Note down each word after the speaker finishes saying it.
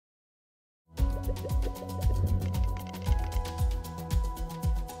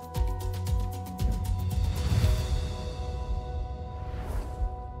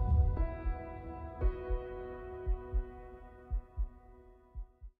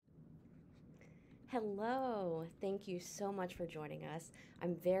Hello, thank you so much for joining us.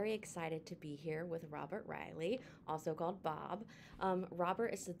 I'm very excited to be here with Robert Reilly, also called Bob.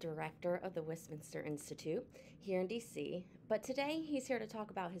 Robert is the director of the Westminster Institute here in DC, but today he's here to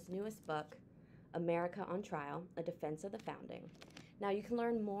talk about his newest book, America on Trial, A Defense of the Founding. Now, you can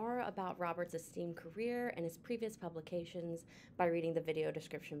learn more about Robert's esteemed career and his previous publications by reading the video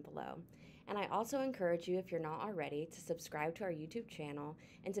description below. And I also encourage you, if you're not already, to subscribe to our YouTube channel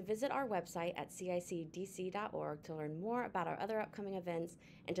and to visit our website at cicdc.org to learn more about our other upcoming events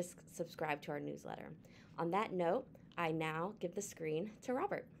and to subscribe to our newsletter. On that note, I now give the screen to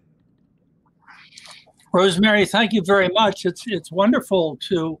Robert. Rosemary, thank you very much. It's wonderful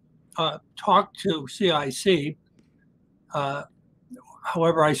to talk to CIC.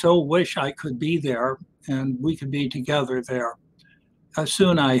 However, I so wish I could be there and we could be together there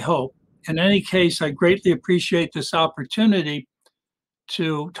soon, I hope. In any case, I greatly appreciate this opportunity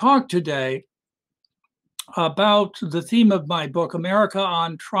to talk today about the theme of my book, America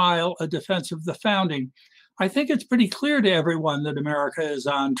on Trial, A Defense of the Founding. I think it's pretty clear to everyone that America is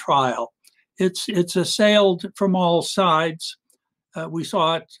on trial. It's assailed from all sides. We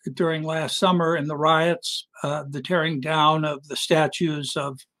saw it during last summer in the riots, the tearing down of the statues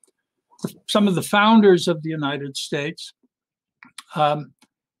of some of the founders of the United States.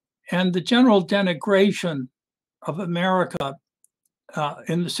 And the general denigration of America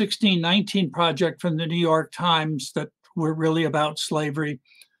in the 1619 project from the New York Times that were really about slavery.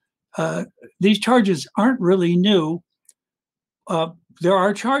 These charges aren't really new. There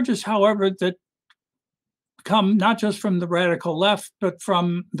are charges, however, that come not just from the radical left, but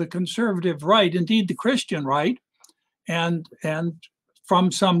from the conservative right, indeed the Christian right, and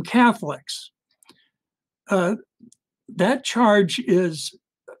from some Catholics. That charge is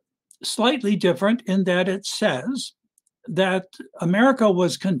slightly different in that it says that America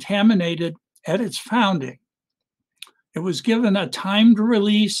was contaminated at its founding. It was given a timed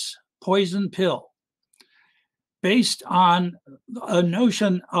release poison pill based on a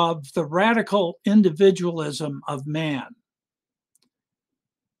notion of the radical individualism of man.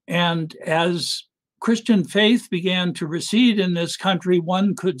 And as Christian faith began to recede in this country,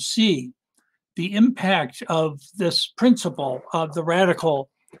 one could see the impact of this principle of the radical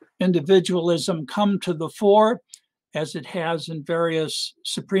individualism come to the fore, as it has in various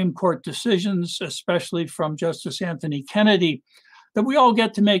Supreme Court decisions, especially from Justice Anthony Kennedy, that we all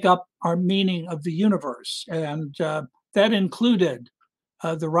get to make up our meaning of the universe. And that included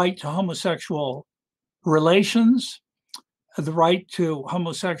the right to homosexual relations, the right to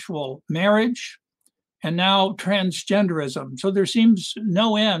homosexual marriage, and now transgenderism. So there seems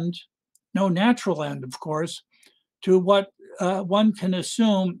no end, no natural end, of course, to what one can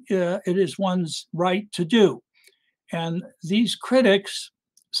assume it is one's right to do. And these critics,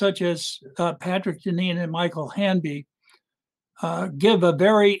 such as Patrick Deneen and Michael Hanby, give a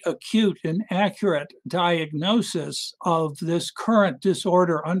very acute and accurate diagnosis of this current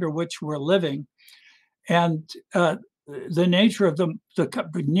disorder under which we're living and the nature of the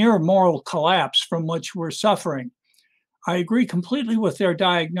near moral collapse from which we're suffering. I agree completely with their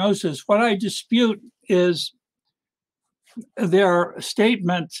diagnosis. What I dispute is their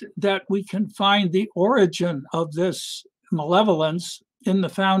statement that we can find the origin of this malevolence in the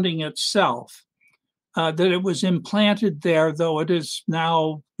founding itself, that it was implanted there, though it is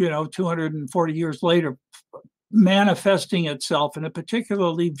now, 240 years later, manifesting itself in a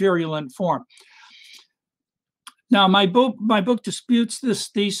particularly virulent form. Now, my book disputes this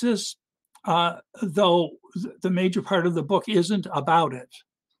thesis, though the major part of the book isn't about it.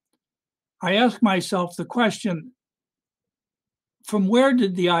 I ask myself the question, from where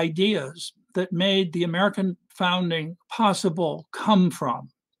did the ideas that made the American founding possible come from?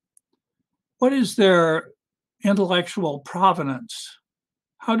 What is their intellectual provenance?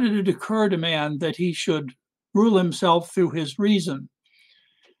 How did it occur to man that he should rule himself through his reason?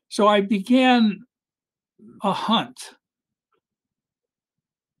 So I began a hunt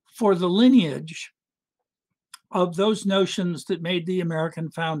for the lineage of those notions that made the American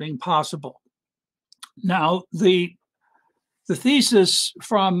founding possible. Now, the thesis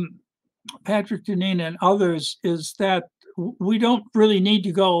from Patrick Deneen and others is that we don't really need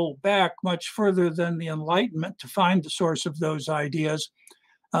to go back much further than the Enlightenment to find the source of those ideas,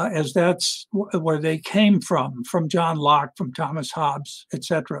 as that's where they came from John Locke, from Thomas Hobbes,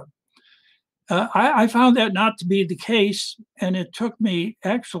 etc. I found that not to be the case, and it took me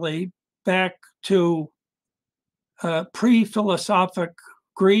actually back to pre-philosophic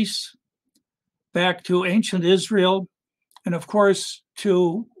Greece, back to ancient Israel, and of course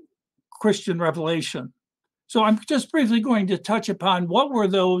to Christian revelation. So I'm just briefly going to touch upon what were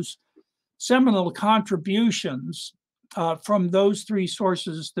those seminal contributions from those three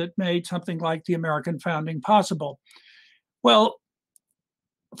sources that made something like the American founding possible. Well,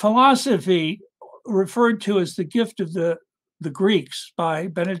 philosophy, referred to as the gift of the Greeks by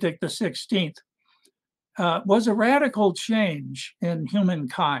Benedict XVI, was a radical change in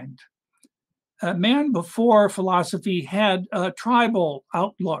humankind. Man before philosophy had a tribal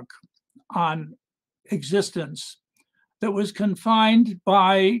outlook on existence that was confined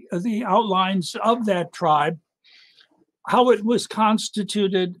by the outlines of that tribe, how it was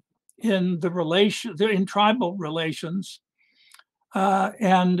constituted in tribal relations,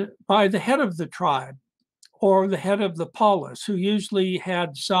 and by the head of the tribe or the head of the polis, who usually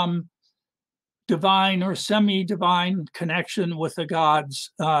had some divine or semi-divine connection with the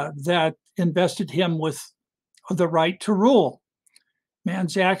gods that invested him with the right to rule.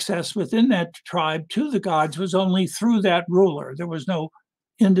 Man's access within that tribe to the gods was only through that ruler. There was no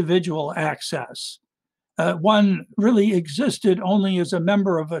individual access. One really existed only as a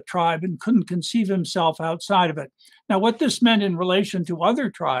member of a tribe and couldn't conceive himself outside of it. Now, what this meant in relation to other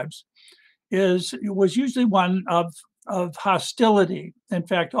tribes was usually one of hostility. In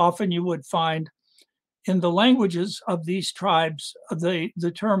fact, often you would find in the languages of these tribes, the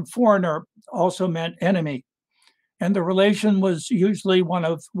term foreigner also meant enemy. And the relation was usually one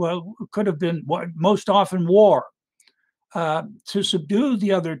of, well, could have been most often war, to subdue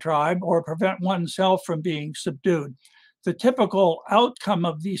the other tribe or prevent oneself from being subdued. The typical outcome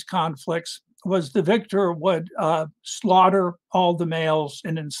of these conflicts was the victor would slaughter all the males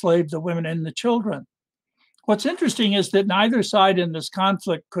and enslave the women and the children. What's interesting is that neither side in this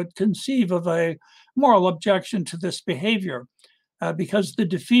conflict could conceive of a moral objection to this behavior, because the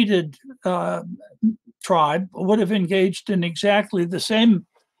defeated tribe would have engaged in exactly the same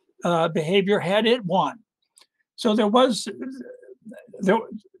behavior had it won. So there was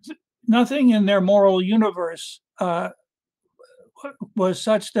nothing in their moral universe was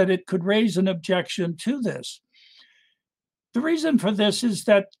such that it could raise an objection to this. The reason for this is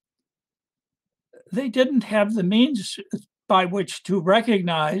that they didn't have the means by which to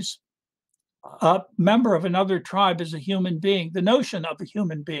recognize a member of another tribe as a human being. The notion of a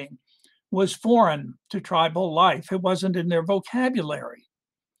human being was foreign to tribal life. It wasn't in their vocabulary.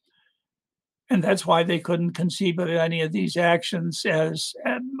 And that's why they couldn't conceive of any of these actions as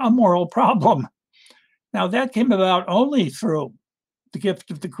a moral problem. Now, that came about only through the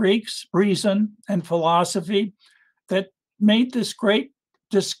gift of the Greeks, reason and philosophy, that made this great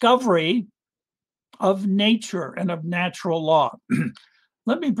discovery of nature and of natural law.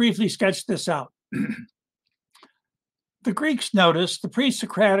 Let me briefly sketch this out. The Greeks noticed, the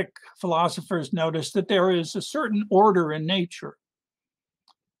pre-Socratic philosophers noticed that there is a certain order in nature,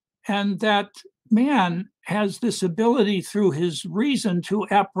 and that man has this ability through his reason to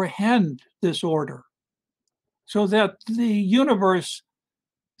apprehend this order, so that the universe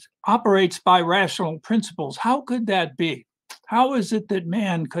operates by rational principles. How could that be? How is it that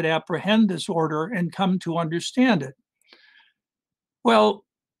man could apprehend this order and come to understand it? Well,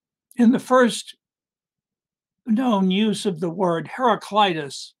 in the first known use of the word,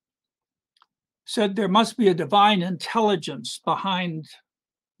 Heraclitus said there must be a divine intelligence behind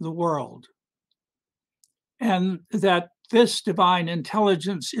the world, and that this divine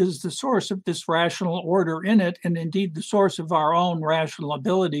intelligence is the source of this rational order in it, and indeed the source of our own rational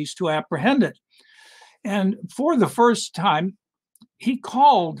abilities to apprehend it. And for the first time, he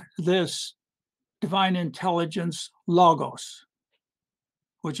called this divine intelligence logos,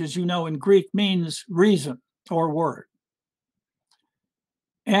 which, as you know, in Greek means reason or word.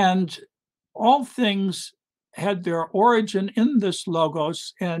 And all things had their origin in this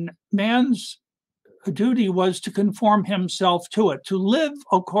logos, and man's duty was to conform himself to it, to live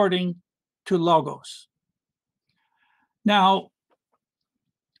according to logos. Now,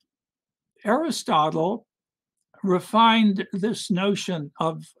 Aristotle refined this notion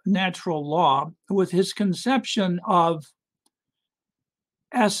of natural law with his conception of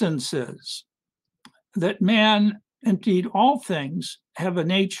essences, that man, indeed all things, have a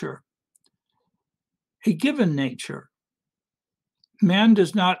nature, a given nature. Man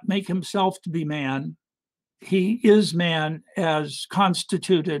does not make himself to be man. He is man as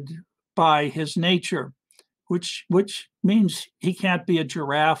constituted by his nature, which means he can't be a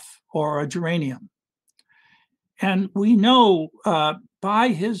giraffe or a geranium. And we know by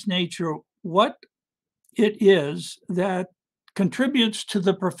his nature what it is that contributes to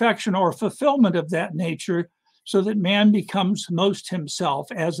the perfection or fulfillment of that nature, so that man becomes most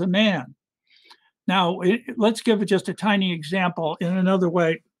himself as a man. Now, let's give just a tiny example in another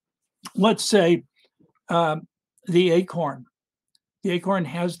way. Let's say the acorn. The acorn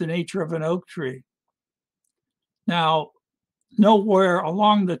has the nature of an oak tree. Now, nowhere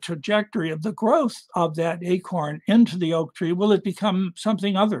along the trajectory of the growth of that acorn into the oak tree will it become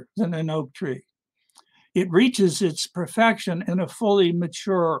something other than an oak tree. It reaches its perfection in a fully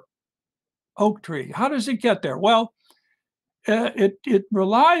mature oak tree. How does it get there? Well, it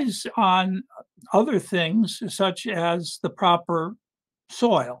relies on other things, such as the proper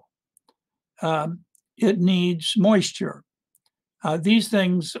soil. It needs moisture. These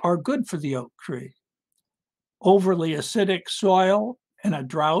things are good for the oak tree. Overly acidic soil and a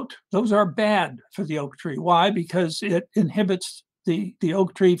drought, those are bad for the oak tree. Why? Because it inhibits the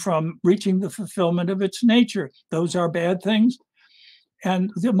oak tree from reaching the fulfillment of its nature. Those are bad things.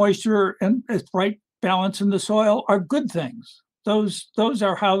 And the moisture and its right balance in the soil are good things. Those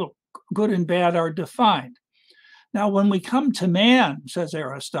are how good and bad are defined. Now, when we come to man, says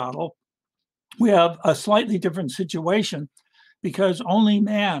Aristotle, we have a slightly different situation, because only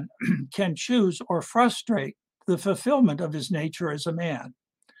man can choose or frustrate the fulfillment of his nature as a man.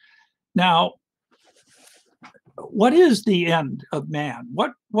 Now, what is the end of man?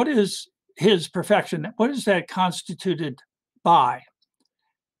 What is his perfection? What is that constituted by?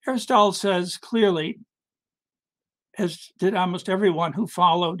 Aristotle says clearly, as did almost everyone who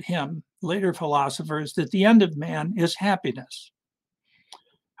followed him, later philosophers, that the end of man is happiness.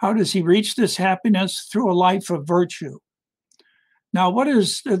 How does he reach this happiness? Through a life of virtue. Now, what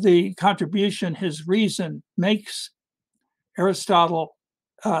is the contribution his reason makes? Aristotle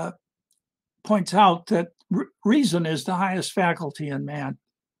points out that reason is the highest faculty in man.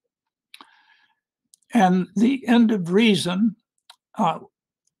 And the end of reason,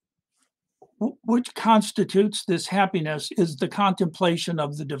 which constitutes this happiness, is the contemplation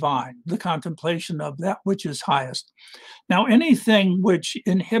of the divine, the contemplation of that which is highest. Now, anything which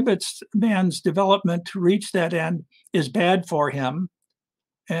inhibits man's development to reach that end is bad for him,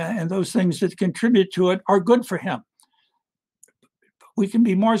 and those things that contribute to it are good for him. We can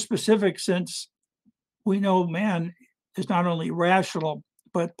be more specific, since we know man is not only rational,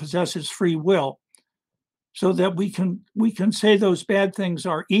 but possesses free will, so that we can say those bad things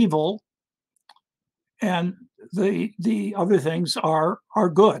are evil, and the other things are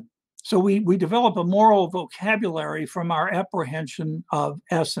good. So we develop a moral vocabulary from our apprehension of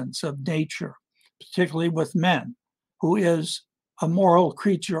essence, of nature, particularly with men, who is a moral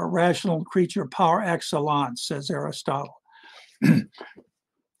creature, a rational creature par excellence, says Aristotle.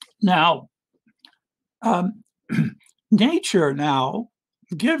 Now, nature now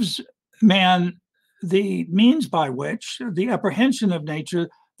gives man the means by which, the apprehension of nature,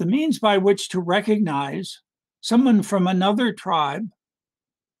 the means by which to recognize someone from another tribe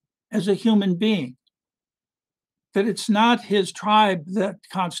as a human being. That it's not his tribe that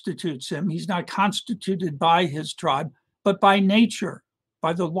constitutes him. He's not constituted by his tribe, but by nature,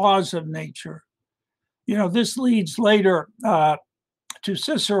 by the laws of nature. You know, this leads later to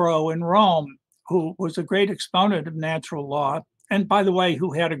Cicero in Rome, who was a great exponent of natural law, and by the way,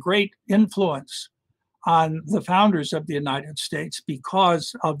 who had a great influence on the founders of the United States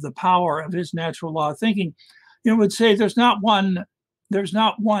because of the power of his natural law thinking. You know, would say there's not one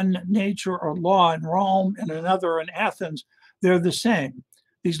nature or law in Rome and another in Athens. They're the same.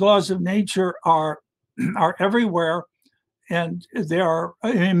 These laws of nature are everywhere, and they are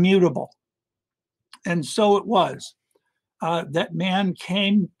immutable. And so it was that man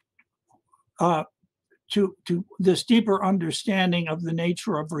came to this deeper understanding of the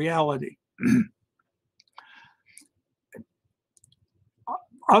nature of reality.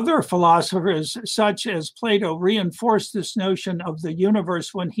 Other philosophers, such as Plato, reinforced this notion of the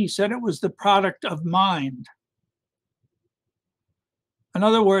universe when he said it was the product of mind. In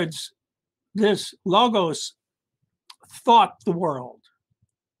other words, this logos thought the world.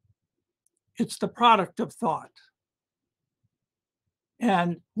 It's the product of thought.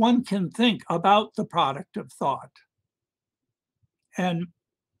 And one can think about the product of thought. And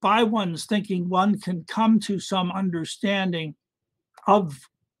by one's thinking, one can come to some understanding of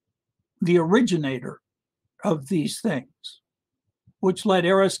the originator of these things, which led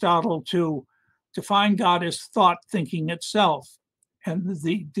Aristotle to define God as thought thinking itself, and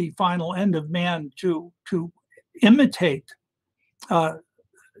the final end of man to imitate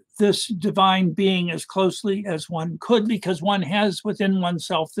this divine being as closely as one could, because one has within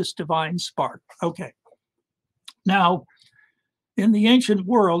oneself this divine spark. Okay. Now, in the ancient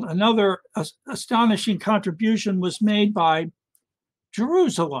world, another astonishing contribution was made by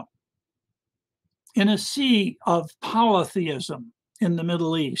Jerusalem. In a sea of polytheism in the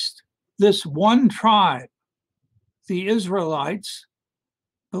Middle East, this one tribe, the Israelites,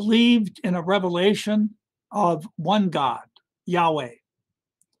 believed in a revelation of one God, Yahweh.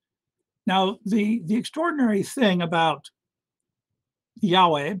 Now, the extraordinary thing about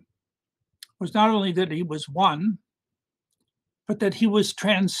Yahweh was not only that he was one, but that he was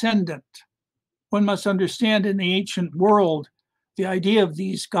transcendent. One must understand in the ancient world, the idea of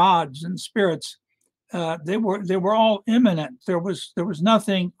these gods and spirits, they were all immanent. There was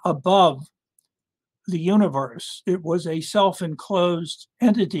nothing above the universe. It was a self-enclosed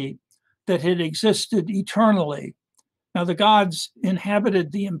entity that had existed eternally. Now, the gods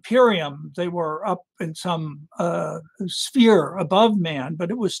inhabited the Imperium. They were up in some sphere above man, but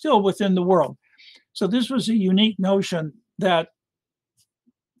it was still within the world. So this was a unique notion that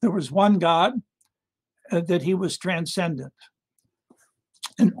there was one God, that he was transcendent,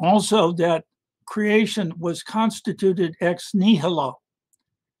 and also that creation was constituted ex nihilo.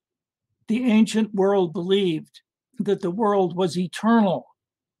 The ancient world believed that the world was eternal.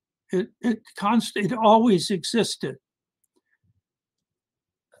 It always existed.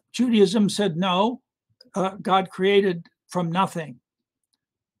 Judaism said no, God created from nothing.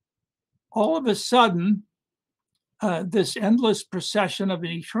 All of a sudden, this endless procession of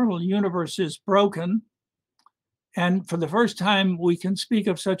an eternal universe is broken. And for the first time, we can speak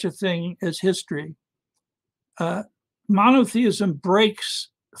of such a thing as history. Monotheism breaks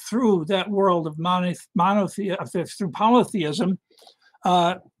through that world of through polytheism,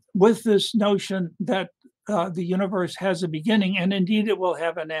 with this notion that the universe has a beginning, and indeed it will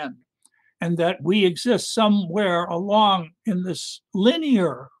have an end, and that we exist somewhere along in this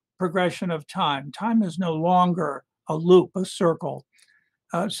linear progression of time. Time is no longer a loop, a circle.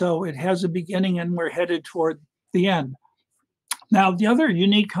 So it has a beginning, and we're headed toward the end. Now, the other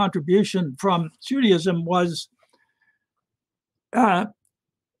unique contribution from Judaism was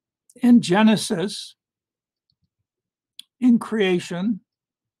in Genesis, in creation,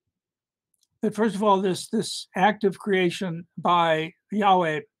 that first of all, this act of creation by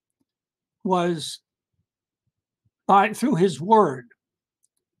Yahweh was through his word,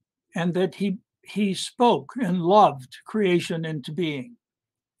 and that he spoke and loved creation into being.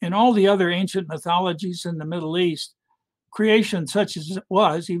 In all the other ancient mythologies in the Middle East, creation, such as it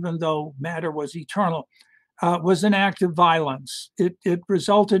was, even though matter was eternal, was an act of violence. It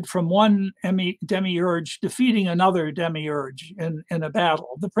resulted from one demiurge defeating another demiurge in a battle.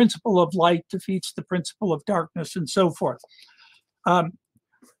 The principle of light defeats the principle of darkness, and so forth.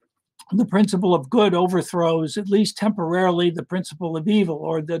 The principle of good overthrows, at least temporarily, the principle of evil,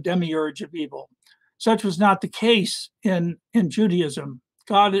 or the demiurge of evil. Such was not the case in Judaism.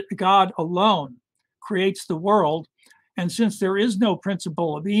 God alone creates the world, and since there is no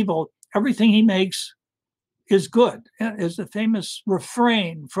principle of evil, everything he makes is good. Is the famous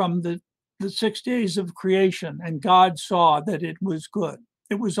refrain from the 6 days of creation, and God saw that it was good.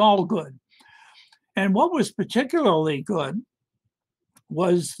 It was all good. And what was particularly good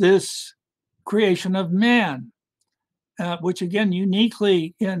was this creation of man, which again,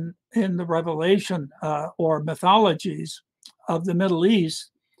 uniquely in the Revelation or mythologies of the Middle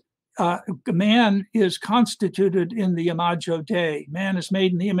East, man is constituted in the imago Dei. Man is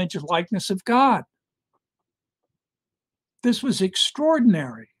made in the image and likeness of God. This was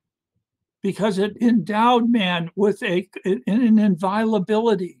extraordinary because it endowed man with an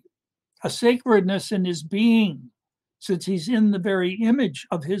inviolability, a sacredness in his being, since he's in the very image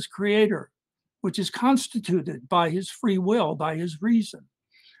of his creator, which is constituted by his free will, by his reason,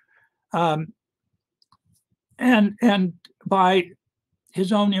 and by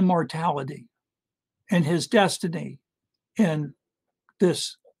his own immortality and his destiny in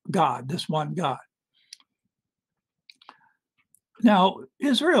this God, this one God. Now,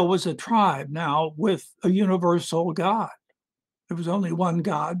 Israel was a tribe now with a universal God. There was only one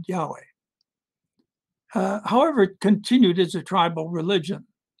God, Yahweh. However, it continued as a tribal religion.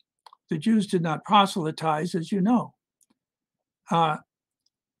 The Jews did not proselytize, as you know. But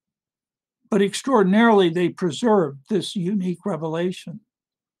extraordinarily, they preserved this unique revelation.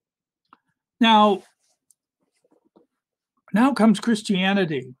 Now comes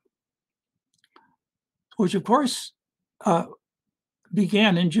Christianity, which of course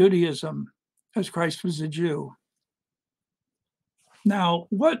began in Judaism, as Christ was a Jew. Now,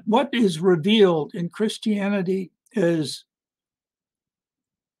 what is revealed in Christianity is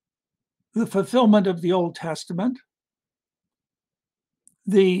the fulfillment of the Old Testament,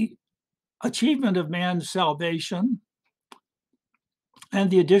 the achievement of man's salvation,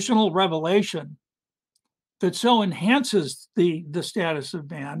 and the additional revelation that so enhances the status of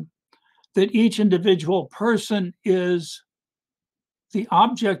man that each individual person is the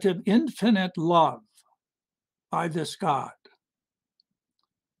object of infinite love by this God.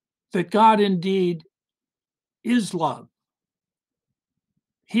 That God indeed is love,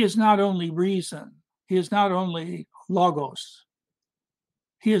 he is not only reason, he is not only logos,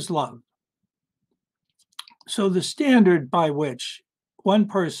 he is love. So the standard by which one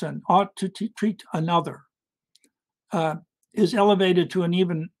person ought to treat another is elevated to an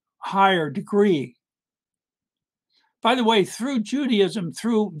even higher degree. By the way, through Judaism,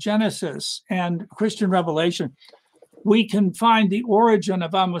 through Genesis and Christian revelation, we can find the origin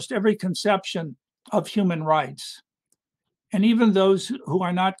of almost every conception of human rights. And even those who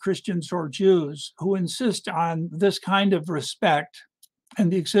are not Christians or Jews who insist on this kind of respect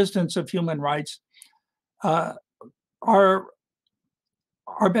and the existence of human rights are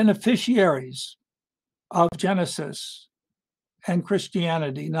beneficiaries of Genesis and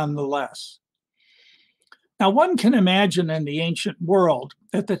Christianity nonetheless. Now, one can imagine in the ancient world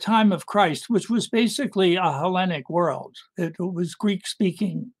at the time of Christ, which was basically a Hellenic world, it was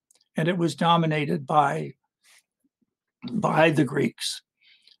Greek-speaking, and it was dominated by the Greeks.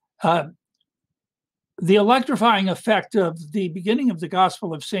 The electrifying effect of the beginning of the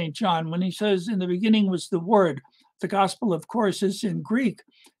Gospel of St. John, when he says, in the beginning was the Word, the Gospel, of course, is in Greek.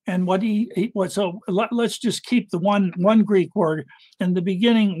 And so let's just keep the one Greek word. In the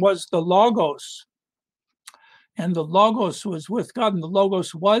beginning was the Logos. And the Logos was with God, and the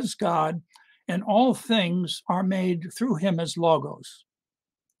Logos was God, and all things are made through him as Logos.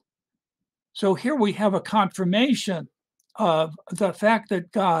 So here we have a confirmation of the fact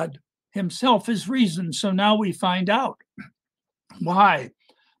that God himself is reason. So now we find out why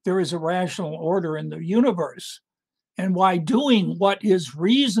there is a rational order in the universe, and why doing what is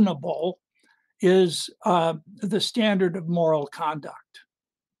reasonable is the standard of moral conduct.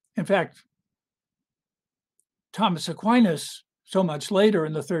 In fact, Thomas Aquinas, so much later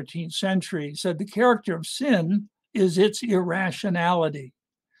in the 13th century, said the character of sin is its irrationality.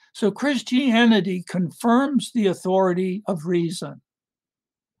 So Christianity confirms the authority of reason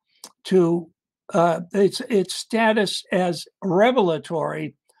to its status as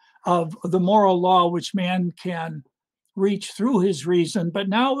revelatory of the moral law which man can reach through his reason, but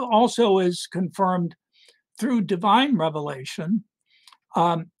now also is confirmed through divine revelation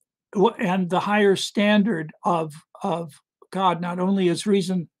and the higher standard of God, not only as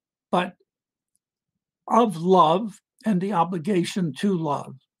reason, but of love and the obligation to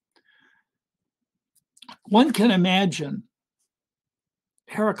love. One can imagine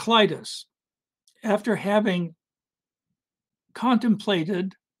Heraclitus, after having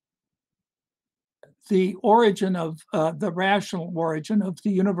contemplated the origin of the rational origin of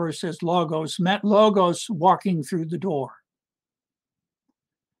the universe as Logos, met Logos walking through the door.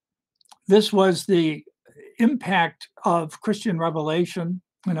 This was the impact of Christian revelation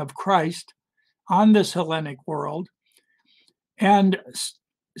and of Christ on this Hellenic world. And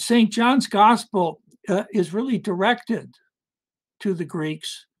St. John's Gospel is really directed to the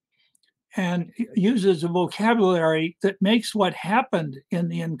Greeks and uses a vocabulary that makes what happened in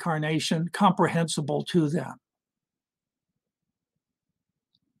the incarnation comprehensible to them.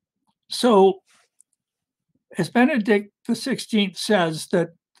 So, as Benedict XVI says, that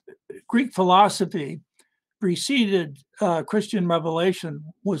Greek philosophy preceded Christian revelation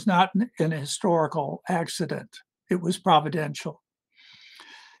was not an historical accident. It was providential.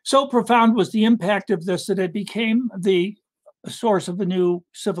 So profound was the impact of this that it became the source of a new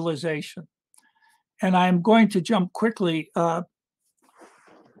civilization. And I'm going to jump quickly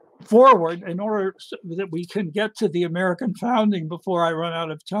forward in order so that we can get to the American founding before I run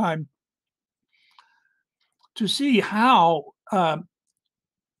out of time, to see how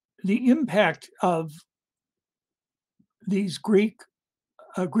the impact of these Greek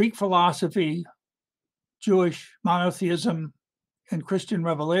philosophy, Jewish monotheism, and Christian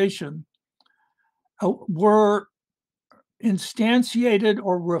revelation were instantiated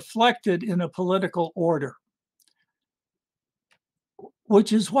or reflected in a political order,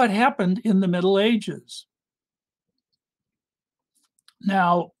 which is what happened in the Middle Ages.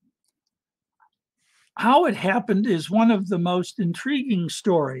 Now, how it happened is one of the most intriguing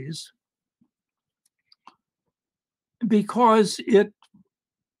stories, because it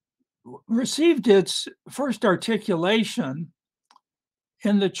received its first articulation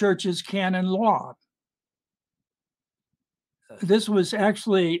in the church's canon law. This was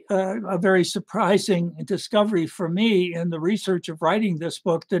actually a very surprising discovery for me in the research of writing this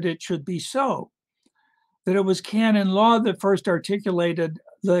book, that it should be so, that it was canon law that first articulated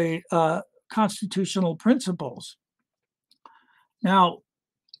the constitutional principles. Now,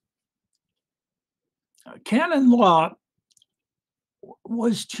 canon law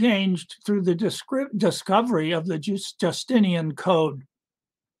was changed through the discovery of the Justinian Code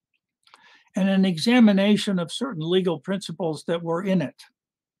and an examination of certain legal principles that were in it.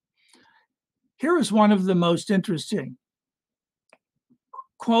 Here is one of the most interesting.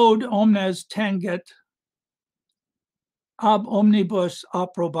 Quod omnes tangit ab omnibus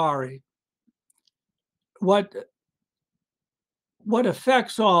approbari. What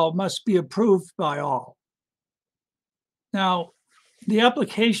affects all must be approved by all. Now, the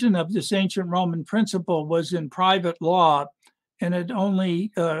application of this ancient Roman principle was in private law, and it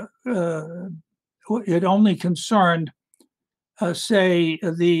only concerned, say,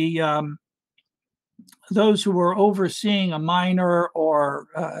 those who were overseeing a minor, or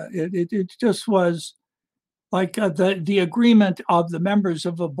it just was like the agreement of the members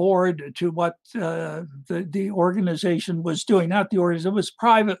of a board to what the organization was doing. Not the organization, it was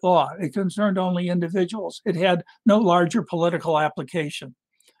private law. It concerned only individuals. It had no larger political application.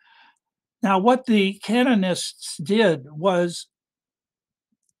 Now, what the canonists did was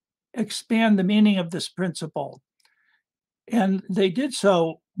expand the meaning of this principle. And they did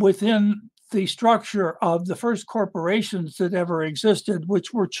so within the structure of the first corporations that ever existed,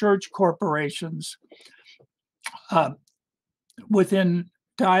 which were church corporations. Within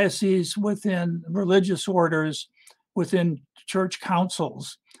dioceses, within religious orders, within church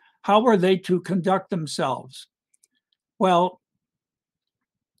councils. How were they to conduct themselves? Well,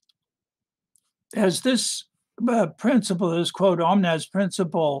 as this principle, this quote omnes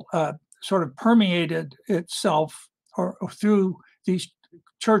principle, sort of permeated itself or through these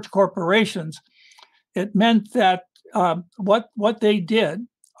church corporations, it meant that what they did,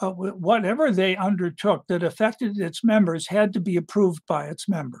 whatever they undertook that affected its members, had to be approved by its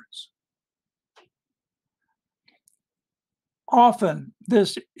members. Often,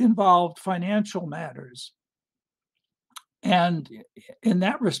 this involved financial matters. And in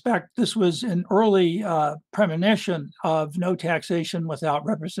that respect, this was an early premonition of no taxation without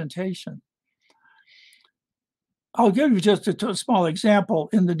representation. I'll give you just a small example.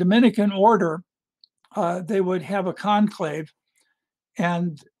 In the Dominican order, they would have a conclave,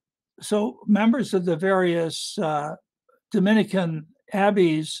 and so members of the various Dominican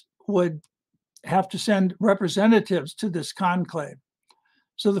abbeys would have to send representatives to this conclave.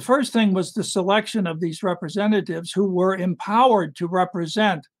 So the first thing was the selection of these representatives who were empowered to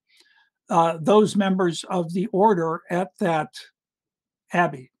represent those members of the order at that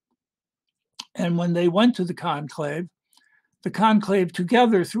abbey. And when they went to the conclave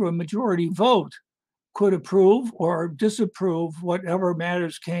together through a majority vote could approve or disapprove whatever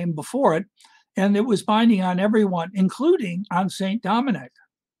matters came before it. And it was binding on everyone, including on St. Dominic.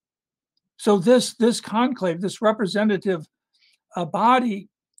 So this conclave, this representative body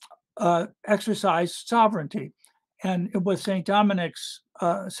exercised sovereignty. And with St. Dominic's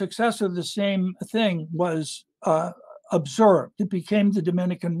successor, the same thing was observed. It became the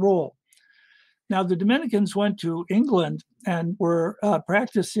Dominican rule. Now, the Dominicans went to England and were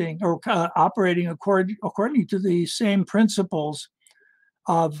practicing or operating according to the same principles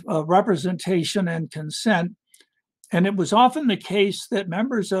of representation and consent. And it was often the case that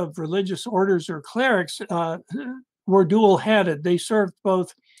members of religious orders or clerics were dual-headed. They served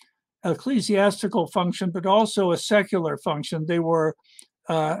both ecclesiastical function, but also a secular function.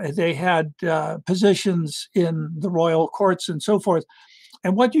 They had positions in the royal courts and so forth.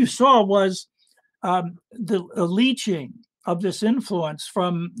 And what you saw was the leaching of this influence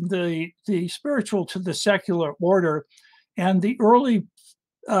from the spiritual to the secular order, and the early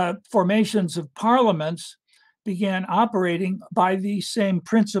formations of parliaments began operating by these same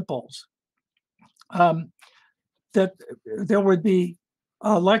principles. That there would be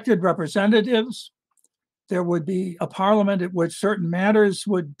elected representatives, there would be a parliament at which certain matters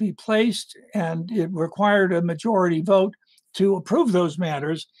would be placed, and it required a majority vote to approve those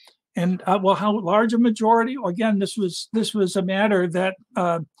matters. And well, how large a majority? Again, this was a matter that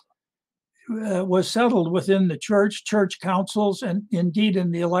was settled within the church councils, and indeed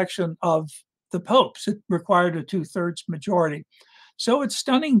in the election of the popes. It required a 2/3 majority. So it's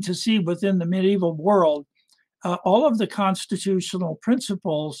stunning to see within the medieval world all of the constitutional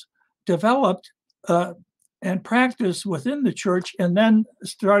principles developed and practiced within the church, and then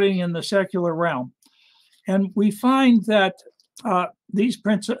starting in the secular realm. And we find that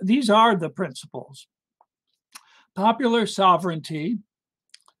these are the principles. Popular sovereignty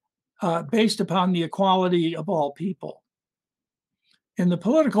based upon the equality of all people. In the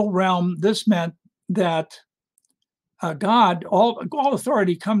political realm, this meant that God, all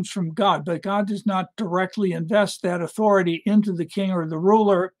authority comes from God, but God does not directly invest that authority into the king or the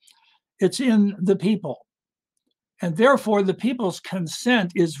ruler. It's in the people. And therefore, the people's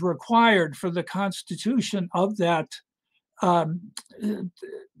consent is required for the constitution of that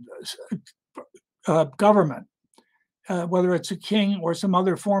government. whether it's a king or some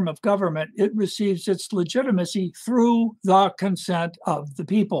other form of government, it receives its legitimacy through the consent of the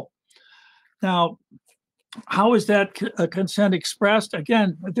people. Now, how is that consent expressed?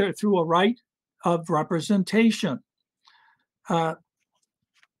 Again, through a right of representation, and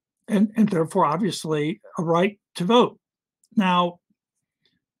therefore, obviously, a right to vote. Now,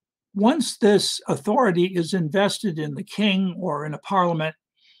 once this authority is invested in the king or in a parliament,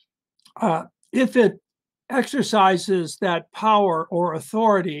 if it exercises that power or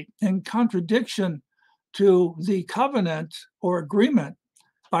authority in contradiction to the covenant or agreement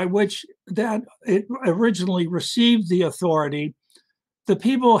by which that it originally received the authority, the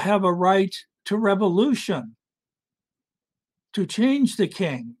people have a right to revolution, to change the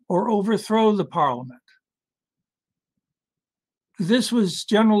king or overthrow the parliament. This was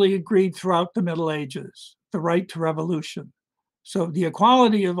generally agreed throughout the Middle Ages, the right to revolution. So the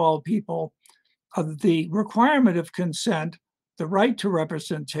equality of all people, of the requirement of consent, the right to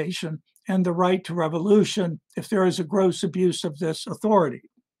representation, and the right to revolution if there is a gross abuse of this authority.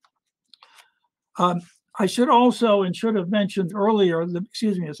 I should also, and should have mentioned earlier,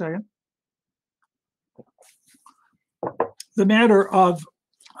 excuse me a second, the matter of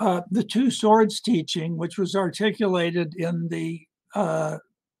the two swords teaching, which was articulated in the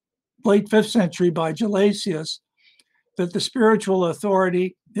late 5th century by Gelasius, that the spiritual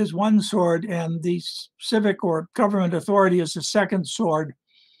authority is one sword and the civic or government authority is a second sword,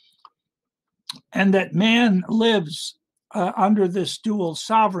 and that man lives under this dual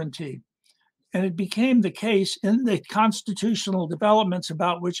sovereignty. And it became the case in the constitutional developments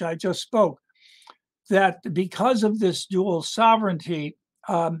about which I just spoke, that because of this dual sovereignty,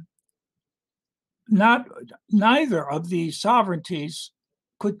 neither of these sovereignties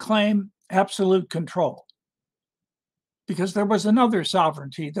could claim absolute control, because there was another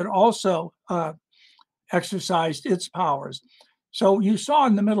sovereignty that also exercised its powers. So you saw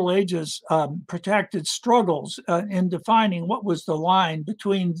in the Middle Ages protracted struggles in defining what was the line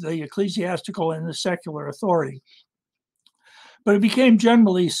between the ecclesiastical and the secular authority. But it became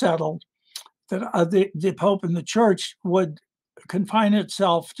generally settled that the Pope and the Church would confine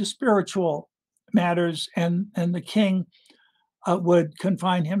itself to spiritual matters, and the king would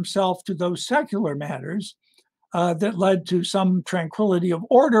confine himself to those secular matters that led to some tranquility of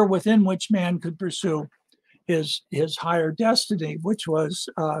order within which man could pursue his higher destiny, which was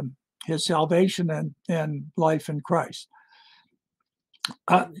his salvation and life in Christ.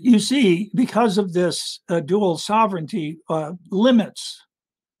 You see, because of this dual sovereignty, limits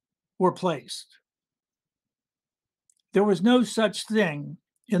were placed. There was no such thing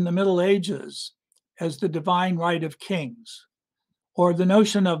in the Middle Ages as the divine right of kings, or the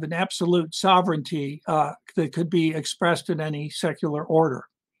notion of an absolute sovereignty that could be expressed in any secular order.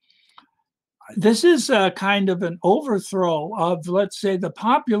 This is a kind of an overthrow of, let's say, the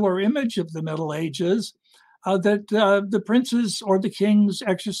popular image of the Middle Ages, that the princes or the kings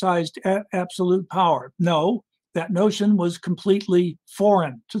exercised absolute power. No, that notion was completely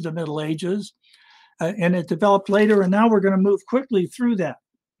foreign to the Middle Ages, and it developed later, and now we're going to move quickly through that.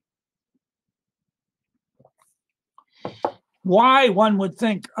 Why, one would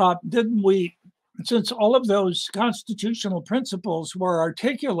think, didn't we, since all of those constitutional principles were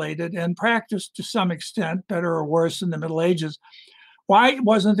articulated and practiced to some extent, better or worse, in the Middle Ages, why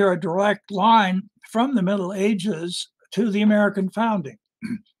wasn't there a direct line from the Middle Ages to the American founding?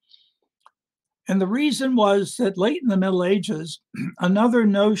 And the reason was that late in the Middle Ages, another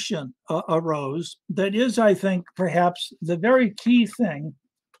notion arose that is, I think, perhaps the very key thing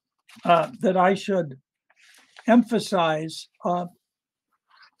that I should emphasize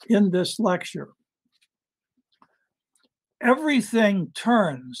in this lecture. Everything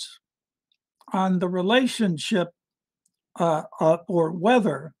turns on the relationship or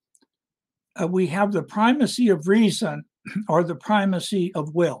whether we have the primacy of reason or the primacy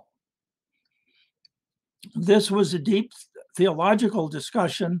of will. This was a deep theological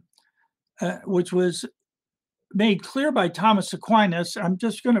discussion, which was made clear by Thomas Aquinas. I'm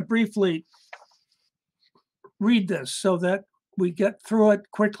just going to briefly read this so that we get through it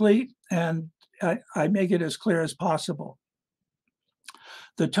quickly and I make it as clear as possible.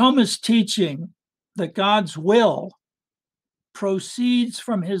 The Thomist teaching that God's will proceeds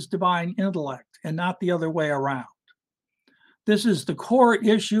from his divine intellect and not the other way around. This is the core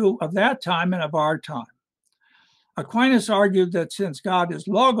issue of that time and of our time. Aquinas argued that since God is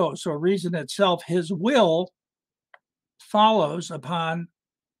logos, or reason itself, his will follows upon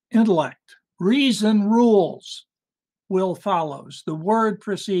intellect. Reason rules, will follows. The word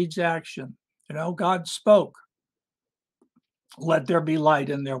precedes action. You know, God spoke, let there be light,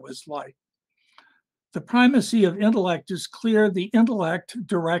 and there was light. The primacy of intellect is clear. The intellect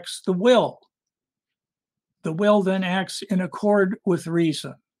directs the will. The will then acts in accord with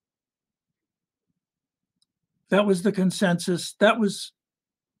reason. That was the consensus. That was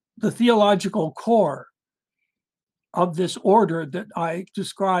the theological core of this order that I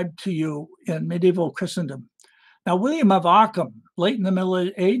described to you in medieval Christendom. Now, William of Ockham, late in the Middle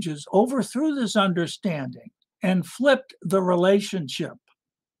Ages, overthrew this understanding and flipped the relationship.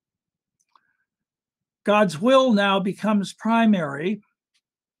 God's will now becomes primary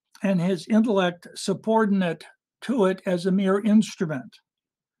and his intellect subordinate to it as a mere instrument.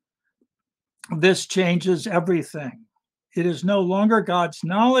 This changes everything. It is no longer God's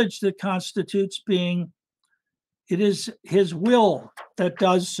knowledge that constitutes being, it is his will that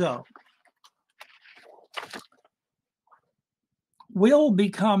does so. Will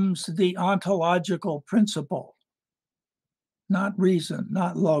becomes the ontological principle, not reason,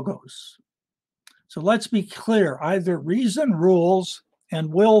 not logos. So let's be clear, either reason rules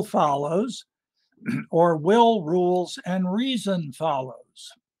and will follows, or will rules and reason follows.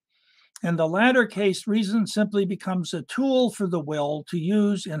 In the latter case, reason simply becomes a tool for the will to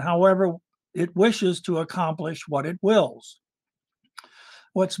use in however it wishes to accomplish what it wills.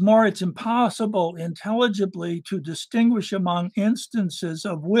 What's more, it's impossible intelligibly to distinguish among instances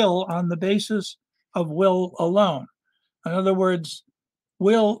of will on the basis of will alone. In other words,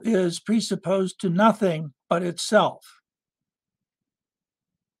 will is presupposed to nothing but itself.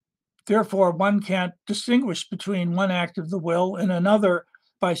 Therefore, one can't distinguish between one act of the will and another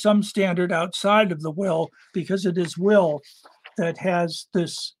by some standard outside of the will, because it is will that has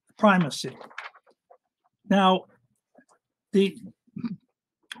this primacy. Now,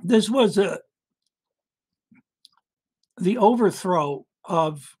 this was the overthrow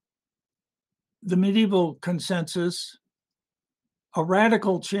of the medieval consensus, a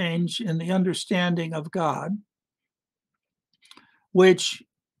radical change in the understanding of God, which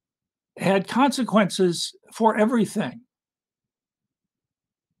had consequences for everything.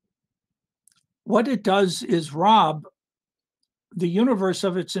 What it does is rob the universe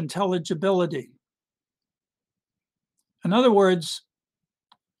of its intelligibility. In other words,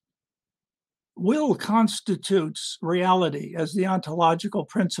 will constitutes reality as the ontological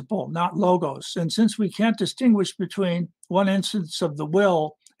principle, not logos. And since we can't distinguish between one instance of the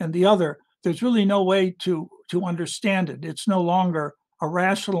will and the other, there's really no way to understand it. It's no longer a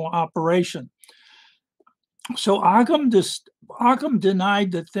rational operation. So Occam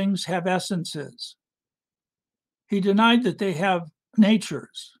denied that things have essences. He denied that they have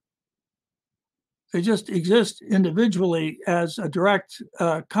natures. They just exist individually as a direct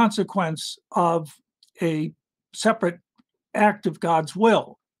consequence of a separate act of God's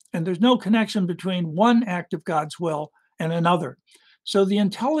will. And there's no connection between one act of God's will and another. So the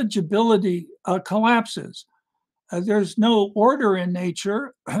intelligibility collapses. There's no order in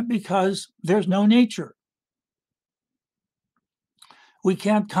nature because there's no nature. We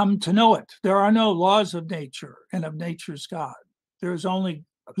can't come to know it. There are no laws of nature and of nature's God. There's only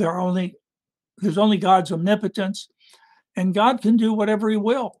God's omnipotence, and God can do whatever he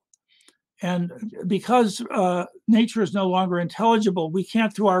will. And because nature is no longer intelligible, we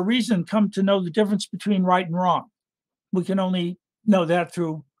can't, through our reason, come to know the difference between right and wrong. We can only know that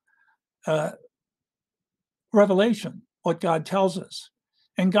through revelation, what God tells us.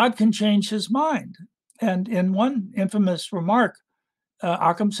 And God can change his mind. And in one infamous remark,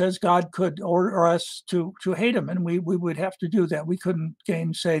 Occam says God could order us to hate him, and we would have to do that. We couldn't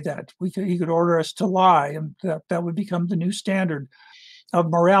gainsay that. He could order us to lie, and that would become the new standard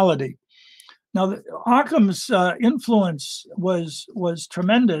of morality. Now, Occam's influence was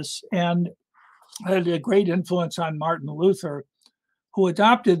tremendous and had a great influence on Martin Luther, who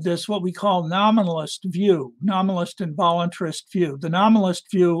adopted this, what we call nominalist view, nominalist and voluntarist view. The nominalist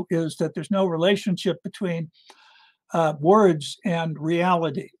view is that there's no relationship between words and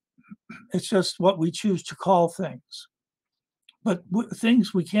reality. It's just what we choose to call things. But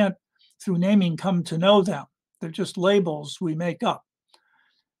things we can't, through naming, come to know them. They're just labels we make up.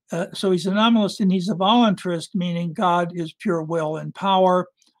 So he's a nominalist and he's a voluntarist, meaning God is pure will and power.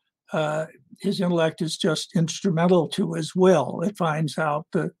 His intellect is just instrumental to his will. It finds out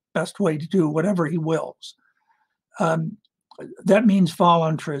the best way to do whatever he wills. That means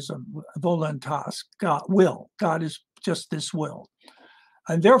voluntarism, voluntas, God, will. God is just this will.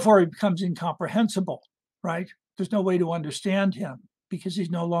 And therefore, he becomes incomprehensible, right? There's no way to understand him because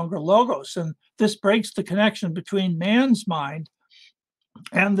he's no longer logos. And this breaks the connection between man's mind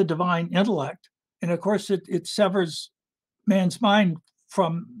and the divine intellect. And of course, it severs man's mind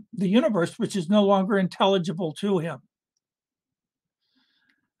from the universe, which is no longer intelligible to him.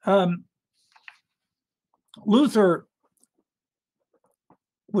 Luther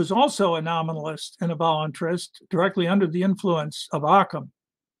was also a nominalist and a voluntarist, directly under the influence of Occam.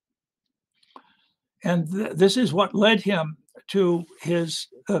 And this is what led him to his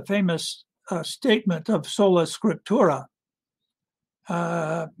famous statement of sola scriptura.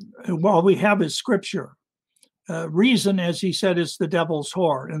 While we have his scripture, reason, as he said, is the devil's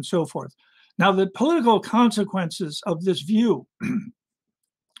whore, and so forth. Now, the political consequences of this view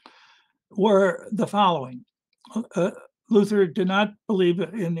were the following. Luther did not believe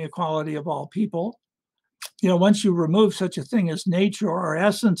in the equality of all people. Once you remove such a thing as nature or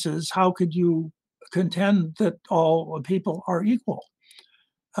essences, how could you contend that all people are equal?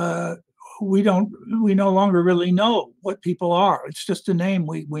 We no longer really know what people are. It's just a name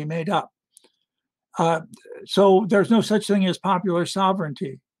we made up. So there's no such thing as popular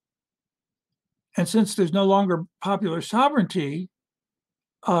sovereignty. And since there's no longer popular sovereignty,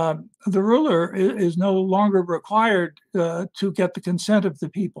 the ruler is no longer required to get the consent of the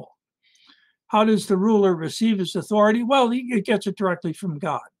people. How does the ruler receive his authority? Well, he gets it directly from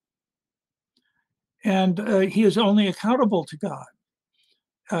God. And he is only accountable to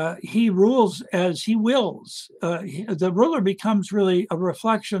God. He rules as he wills. The ruler becomes really a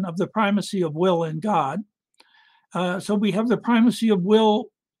reflection of the primacy of will in God. So we have the primacy of will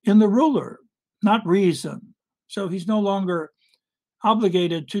in the ruler, not reason. So he's no longer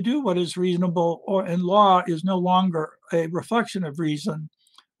obligated to do what is reasonable, and law is no longer a reflection of reason.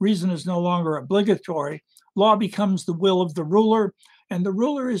 Reason is no longer obligatory. Law becomes the will of the ruler, and the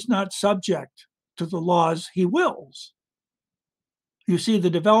ruler is not subject to the laws he wills. You see the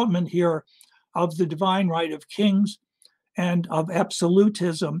development here of the divine right of kings and of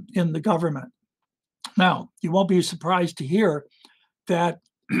absolutism in the government. Now, you won't be surprised to hear that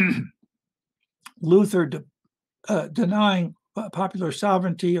Luther denying popular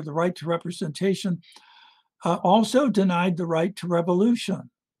sovereignty or the right to representation also denied the right to revolution.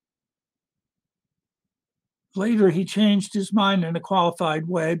 Later, he changed his mind in a qualified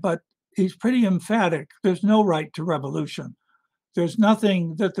way, but he's pretty emphatic. There's no right to revolution. There's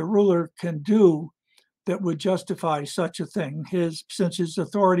nothing that the ruler can do that would justify such a thing, since his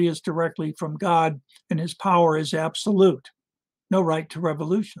authority is directly from God and his power is absolute. No right to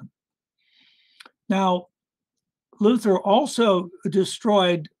revolution. Now, Luther also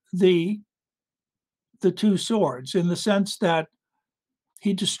destroyed the two swords in the sense that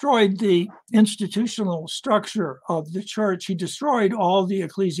he destroyed the institutional structure of the church. He destroyed all the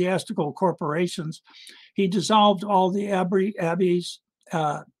ecclesiastical corporations. He dissolved all the abbeys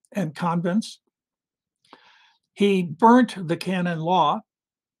and convents. He burnt the canon law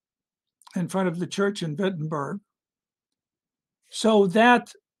in front of the church in Wittenberg. So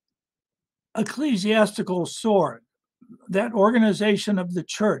that ecclesiastical sword, that organization of the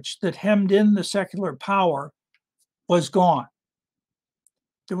church that hemmed in the secular power, was gone.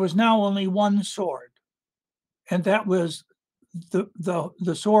 There was now only one sword, and that was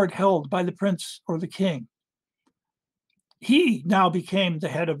the sword held by the prince or the king. He now became the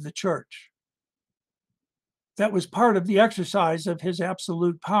head of the church. That was part of the exercise of his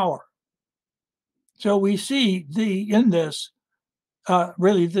absolute power. So we see in this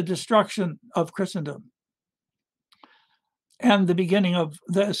really the destruction of Christendom and the beginning of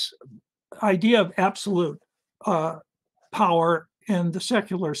this idea of absolute power in the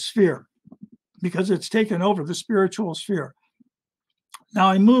secular sphere, because it's taken over the spiritual sphere. Now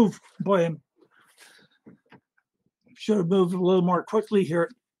I should have moved a little more quickly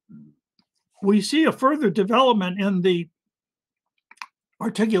here. We see a further development in the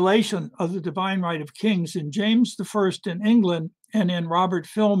articulation of the divine right of kings in James I in England and in Robert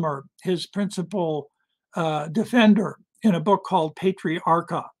Filmer, his principal defender, in a book called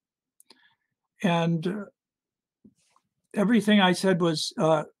Patriarcha. And everything I said was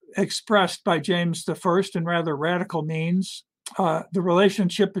expressed by James I in rather radical means. The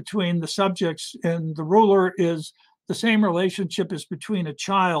relationship between the subjects and the ruler is the same relationship as between a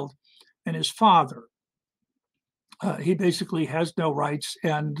child and his father. He basically has no rights,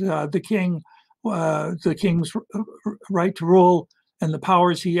 and the king's right to rule and the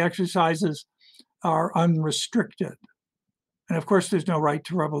powers he exercises are unrestricted. And of course, there's no right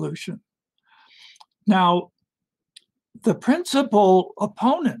to revolution. Now, the principal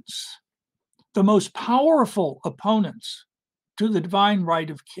opponents, the most powerful opponents to the divine right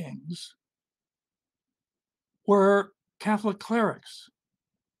of kings, were Catholic clerics,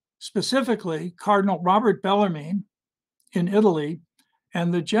 specifically Cardinal Robert Bellarmine in Italy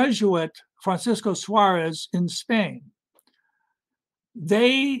and the Jesuit Francisco Suarez in Spain.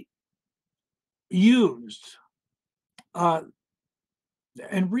 They used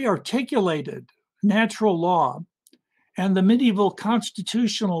and rearticulated natural law and the medieval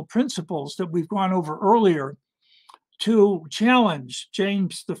constitutional principles that we've gone over earlier to challenge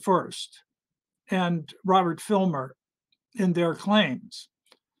James I and Robert Filmer in their claims.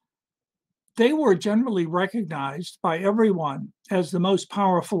 They were generally recognized by everyone as the most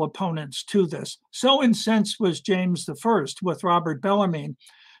powerful opponents to this. So incensed was James I with Robert Bellarmine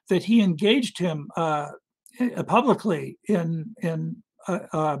that he engaged him publicly in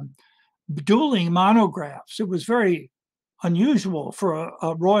dueling monographs. It was very unusual for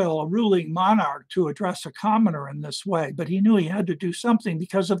a ruling monarch to address a commoner in this way, but he knew he had to do something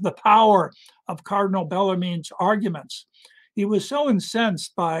because of the power of Cardinal Bellarmine's arguments. He was so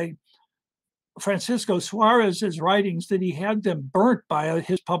incensed by Francisco Suarez's writings that he had them burnt by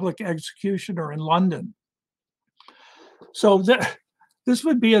his public executioner in London. So this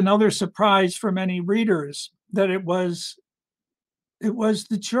would be another surprise for many readers, that it was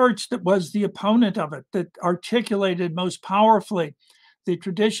the church that was the opponent of it, that articulated most powerfully the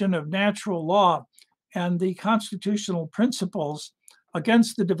tradition of natural law and the constitutional principles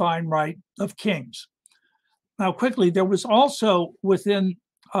against the divine right of kings. Now, quickly, there was also within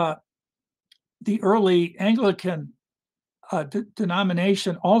the early Anglican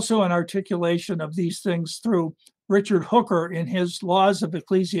denomination also an articulation of these things through Richard Hooker in his Laws of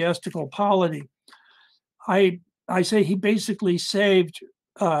Ecclesiastical Polity. I say he basically saved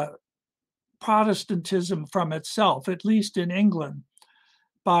Protestantism from itself, at least in England,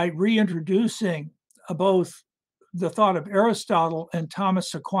 by reintroducing both the thought of Aristotle and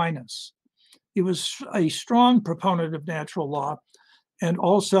Thomas Aquinas. He was a strong proponent of natural law and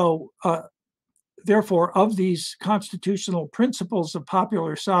also, therefore, of these constitutional principles of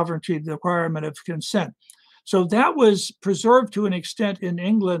popular sovereignty, the requirement of consent. So that was preserved to an extent in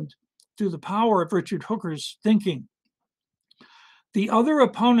England through the power of Richard Hooker's thinking. The other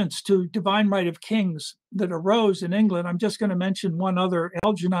opponents to divine right of kings that arose in England, I'm just going to mention one other,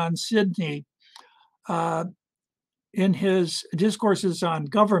 Algernon Sidney, in his Discourses on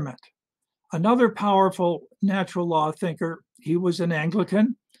Government. Another powerful natural law thinker. He was an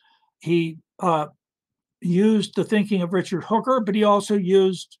Anglican. He used the thinking of Richard Hooker, but he also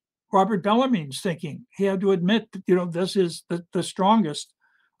used Robert Bellarmine's thinking. He had to admit that, this is the strongest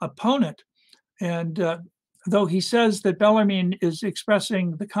opponent. And though he says that Bellarmine is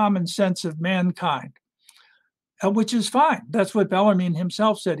expressing the common sense of mankind, which is fine. That's what Bellarmine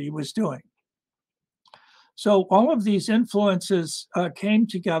himself said he was doing. So all of these influences came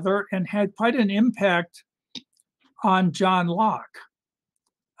together and had quite an impact on John Locke,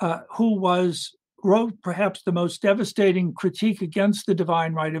 who wrote perhaps the most devastating critique against the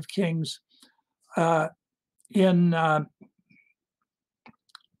divine right of kings in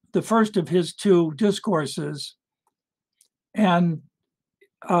the first of his two discourses, and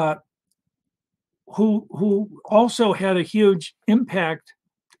who also had a huge impact.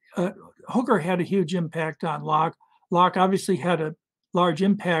 Hooker had a huge impact on Locke. Locke obviously had a large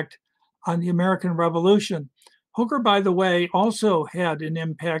impact on the American Revolution. Hooker, by the way, also had an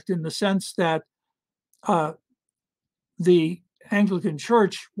impact in the sense that the Anglican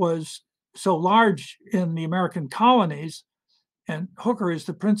Church was so large in the American colonies, and Hooker is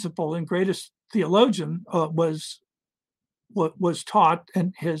the principal and greatest theologian, was taught,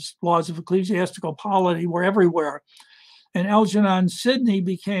 and his Laws of Ecclesiastical Polity were everywhere. And Algernon Sidney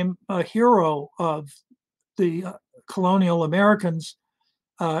became a hero of the colonial Americans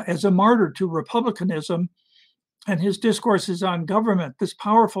as a martyr to republicanism. And his Discourses on Government, this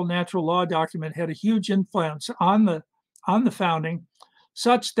powerful natural law document, had a huge influence on the founding,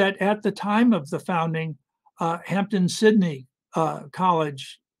 such that at the time of the founding, Hampton-Sydney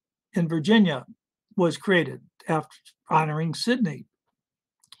College in Virginia was created after honoring Sidney.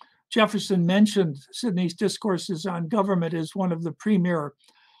 Jefferson mentioned Sidney's Discourses on Government as one of the premier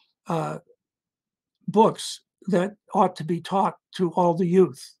books that ought to be taught to all the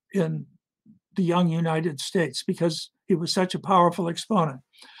youth in the young United States, because he was such a powerful exponent.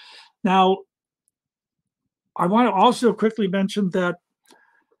 Now, I want to also quickly mention that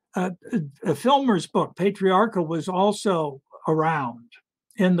Filmer's book, Patriarcha, was also around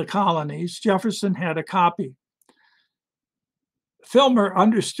in the colonies. Jefferson had a copy. Filmer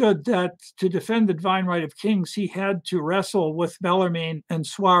understood that to defend the divine right of kings, he had to wrestle with Bellarmine and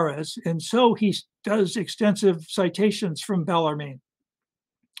Suarez, and so he does extensive citations from Bellarmine.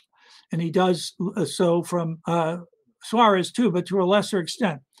 And he does so from Suarez too, but to a lesser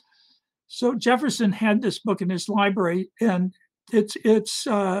extent. So Jefferson had this book in his library, and he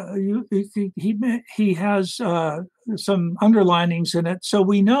has some underlinings in it. So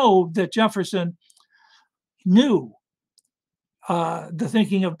we know that Jefferson knew the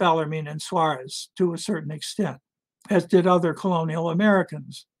thinking of Bellarmine and Suarez to a certain extent, as did other colonial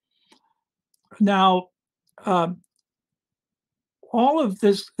Americans. Now, all of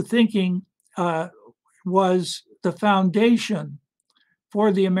this thinking was the foundation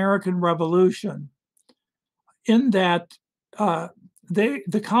for the American Revolution, in that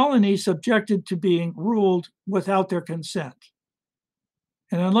the colonies objected to being ruled without their consent.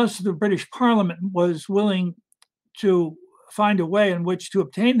 And unless the British Parliament was willing to find a way in which to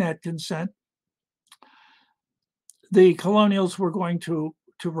obtain that consent, the colonials were going to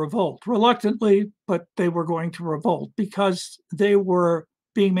revolt, reluctantly, but they were going to revolt because they were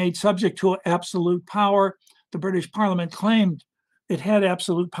being made subject to absolute power. The British Parliament claimed it had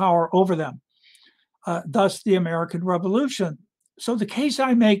absolute power over them, thus the American Revolution. So the case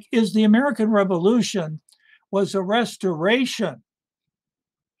I make is the American Revolution was a restoration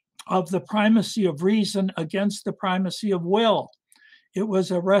of the primacy of reason against the primacy of will. It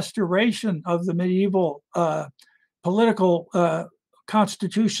was a restoration of the medieval political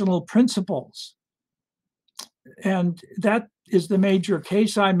constitutional principles. And that is the major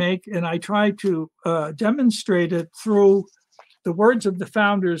case I make, and I try to demonstrate it through the words of the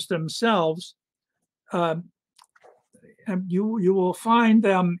founders themselves. And you will find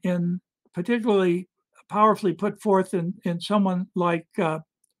them in particularly powerfully put forth in someone like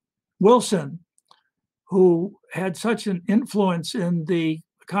Wilson, who had such an influence in the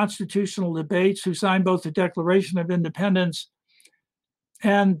constitutional debates, who signed both the Declaration of Independence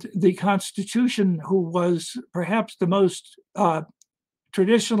and the Constitution, who was perhaps the most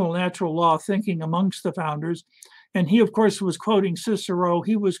traditional natural law thinking amongst the founders. And he, of course, was quoting Cicero,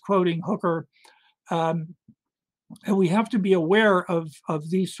 he was quoting Hooker. And we have to be aware of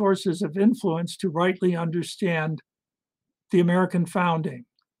these sources of influence to rightly understand the American founding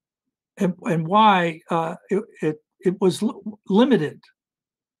and why it was limited,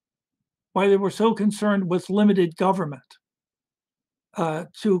 why they were so concerned with limited government,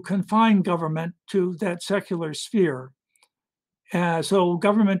 to confine government to that secular sphere. So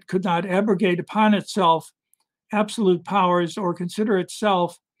government could not abrogate upon itself absolute powers or consider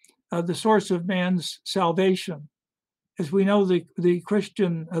itself the source of man's salvation. As we know,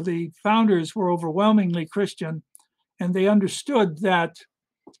 the founders were overwhelmingly Christian, and they understood that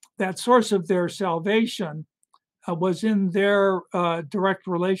that source of their salvation was in their direct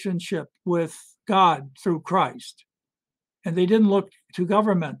relationship with God through Christ. And they didn't look to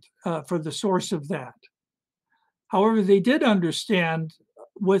government for the source of that. However, they did understand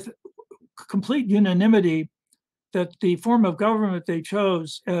with complete unanimity that the form of government they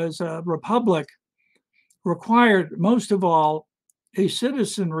chose as a republic required, most of all, a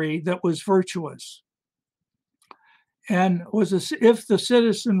citizenry that was virtuous. And if the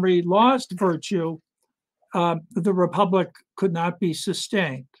citizenry lost virtue, the republic could not be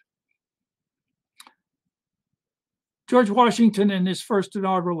sustained. George Washington, in his first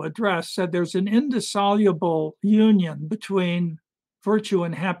inaugural address, said there's an indissoluble union between virtue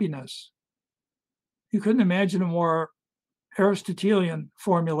and happiness. You couldn't imagine a more Aristotelian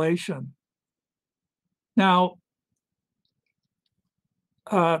formulation. Now,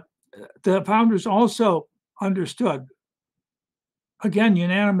 the founders also understood, again,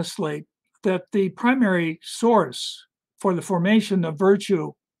 unanimously, that the primary source for the formation of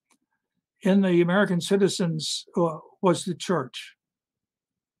virtue in the American citizens was the church.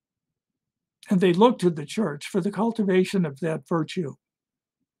 And they looked to the church for the cultivation of that virtue,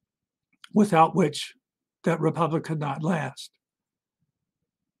 without which that republic could not last.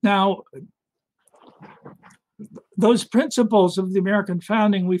 Now, those principles of the American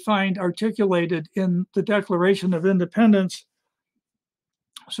founding we find articulated in the Declaration of Independence,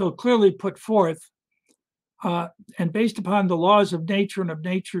 so clearly put forth, and based upon the laws of nature and of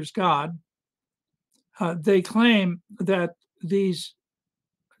nature's God. They claim that these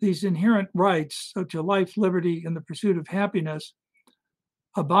inherent rights, so to life, liberty, and the pursuit of happiness,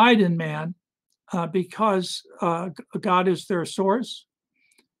 abide in man because God is their source.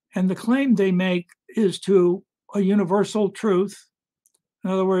 And the claim they make is to a universal truth. In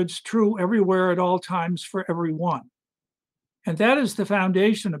other words, true everywhere at all times for everyone. And that is the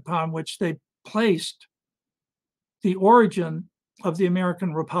foundation upon which they placed the origin of the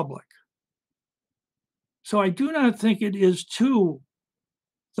American Republic. So I do not think it is to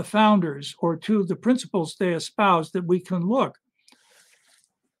the founders or to the principles they espouse that we can look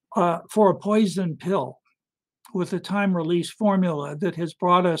for a poison pill with a time-release formula that has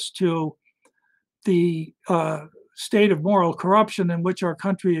brought us to the state of moral corruption in which our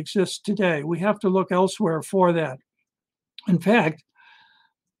country exists today. We have to look elsewhere for that. In fact,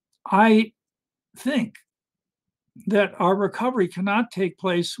 I think that our recovery cannot take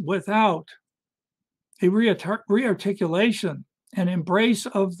place without a rearticulation and embrace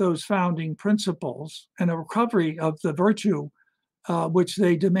of those founding principles and a recovery of the virtue which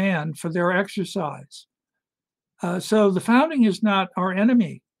they demand for their exercise. So the founding is not our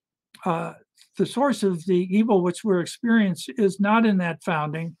enemy. The source of the evil which we're experiencing is not in that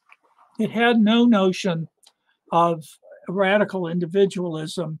founding. It had no notion of radical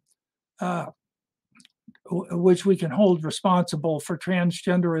individualism, which we can hold responsible for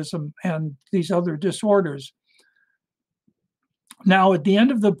transgenderism and these other disorders. Now, at the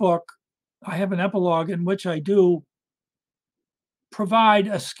end of the book, I have an epilogue in which I do provide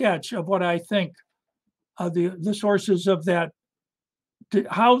a sketch of what I think the sources of that,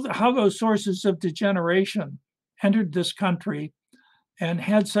 how those sources of degeneration entered this country and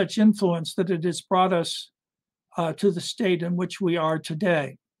had such influence that it has brought us to the state in which we are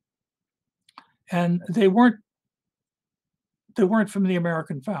today. And they weren't from the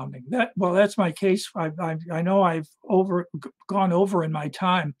American founding. That's my case. I know I've gone over in my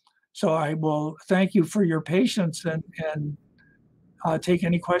time, so I will thank you for your patience and take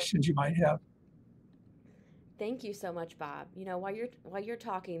any questions you might have. Thank you so much, Bob. While you're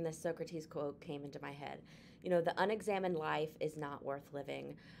talking, this Socrates quote came into my head. The unexamined life is not worth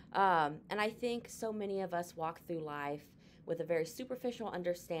living. And I think so many of us walk through life with a very superficial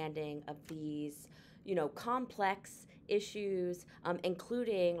understanding of these, complex issues,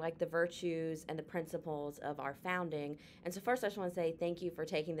 including like the virtues and the principles of our founding. And so first I just want to say thank you for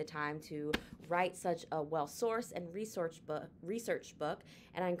taking the time to write such a well-sourced and research book.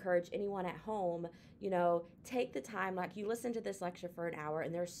 And I encourage anyone at home, take the time, like you listen to this lecture for an hour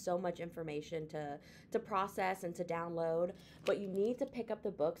and there's so much information to process and to download, but you need to pick up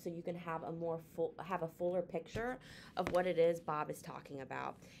the book so you can have a fuller picture of what it is Bob is talking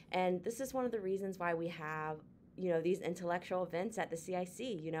about. And this is one of the reasons why we have these intellectual events at the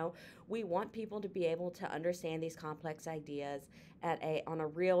CIC. We want people to be able to understand these complex ideas on a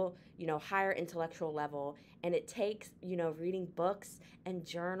real, higher intellectual level. And it takes, reading books and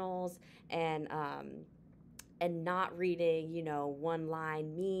journals and not reading,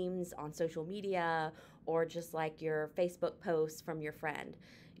 one-line memes on social media or just like your Facebook posts from your friend.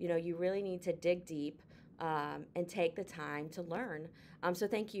 You really need to dig deep and take the time to learn. So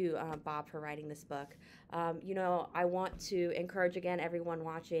thank you, Bob, for writing this book. I want to encourage, again, everyone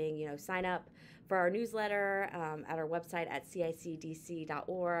watching, sign up for our newsletter at our website at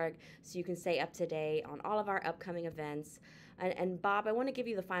cicdc.org so you can stay up to date on all of our upcoming events. And Bob, I want to give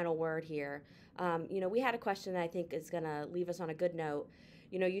you the final word here. We had a question that I think is going to leave us on a good note.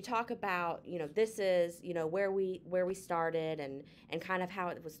 You talk about, this is, where we started and kind of how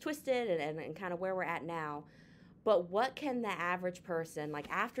it was twisted and kind of where we're at now. But what can the average person, like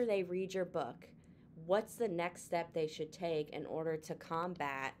after they read your book, what's the next step they should take in order to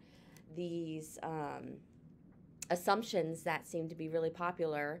combat these assumptions that seem to be really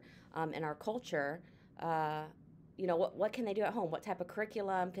popular in our culture? What can they do at home? What type of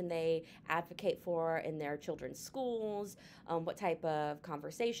curriculum can they advocate for in their children's schools? What type of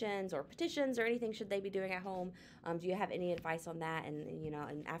conversations or petitions or anything should they be doing at home? Do you have any advice on that?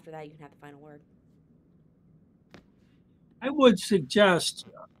 And after that, you can have the final word. I would suggest,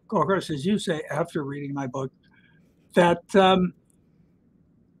 of course, as you say, after reading my book, that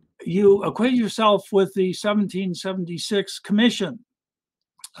you acquaint yourself with the 1776 commission.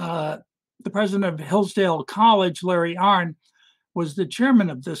 The president of Hillsdale College, Larry Arnn, was the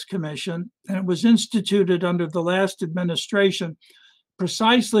chairman of this commission, and it was instituted under the last administration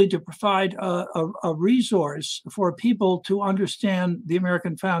precisely to provide a resource for people to understand the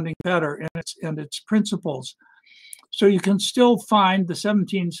American founding better and its principles. So you can still find the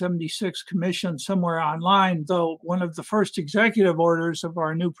 1776 commission somewhere online, though one of the first executive orders of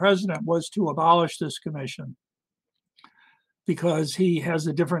our new president was to abolish this commission because he has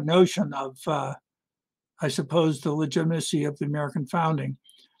a different notion of, I suppose, the legitimacy of the American founding.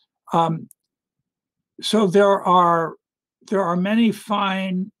 So there are many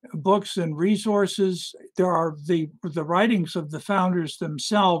fine books and resources. There are the writings of the founders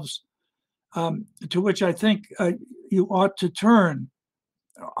themselves, to which I think you ought to turn,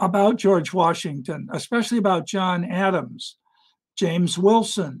 about George Washington, especially about John Adams, James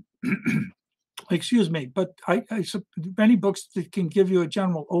Wilson, excuse me, but many books that can give you a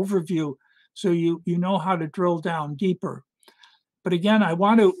general overview so you know how to drill down deeper. But again, I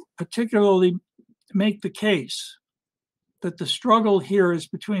want to particularly make the case that the struggle here is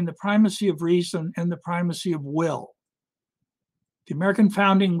between the primacy of reason and the primacy of will. The American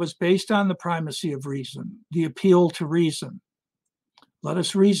founding was based on the primacy of reason, the appeal to reason. Let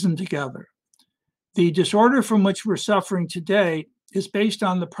us reason together. The disorder from which we're suffering today is based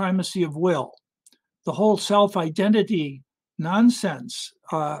on the primacy of will. The whole self-identity nonsense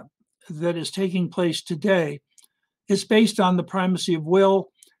that is taking place today is based on the primacy of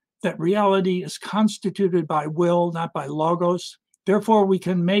will, that reality is constituted by will, not by logos. Therefore, we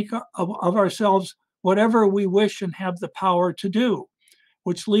can make of ourselves whatever we wish and have the power to do,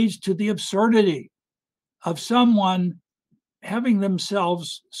 which leads to the absurdity of someone having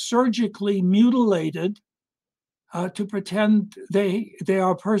themselves surgically mutilated to pretend they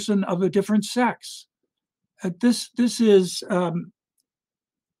are a person of a different sex. This is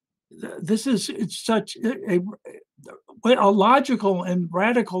such a logical and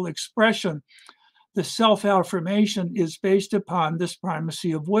radical expression. The self-affirmation is based upon this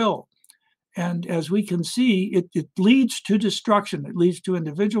primacy of will. And as we can see, it leads to destruction. It leads to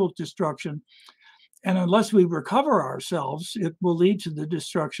individual destruction. And unless we recover ourselves, it will lead to the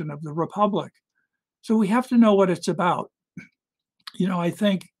destruction of the republic. So we have to know what it's about. You know, I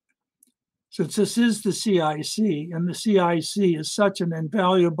think since this is the CIC, and the CIC is such an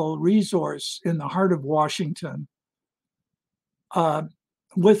invaluable resource in the heart of Washington,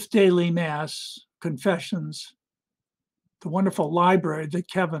 with daily mass, confessions, the wonderful library that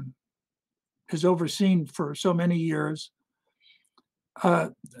Kevin has overseen for so many years. I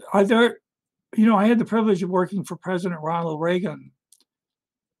had the privilege of working for President Ronald Reagan.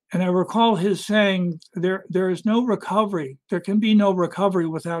 And I recall his saying, there is no recovery. There can be no recovery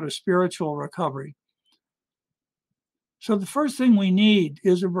without a spiritual recovery. So the first thing we need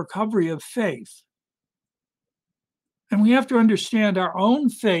is a recovery of faith. And we have to understand our own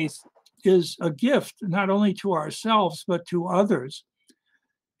faith is a gift, not only to ourselves, but to others.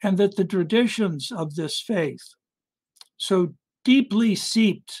 And that the traditions of this faith, so deeply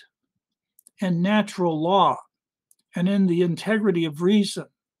seeped in natural law and in the integrity of reason,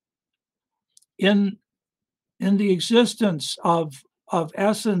 in the existence of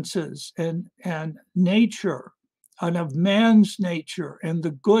essences and nature, and of man's nature and the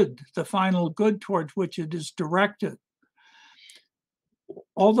good, the final good towards which it is directed.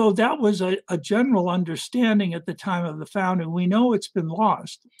 Although that was a general understanding at the time of the founding, we know it's been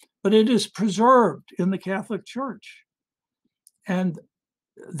lost, but it is preserved in the Catholic Church. And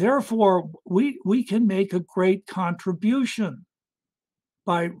therefore, we can make a great contribution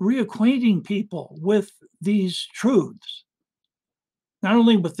by reacquainting people with these truths, not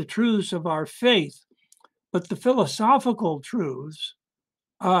only with the truths of our faith, but the philosophical truths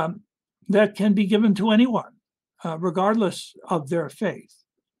that can be given to anyone, regardless of their faith,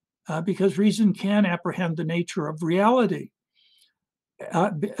 because reason can apprehend the nature of reality.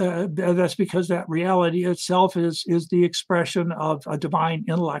 That's because that reality itself is the expression of a divine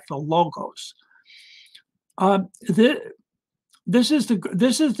intellect, a logos. This is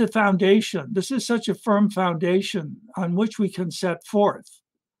the foundation. This is such a firm foundation on which we can set forth.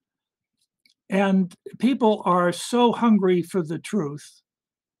 And people are so hungry for the truth.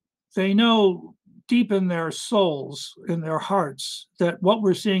 They know deep in their souls, in their hearts, that what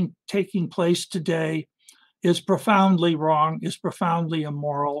we're seeing taking place today is profoundly wrong, is profoundly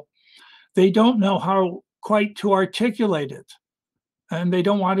immoral. They don't know how quite to articulate it, and they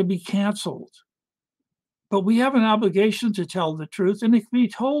don't want to be canceled. But we have an obligation to tell the truth, and it can be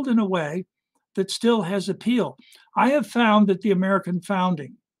told in a way that still has appeal. I have found that the American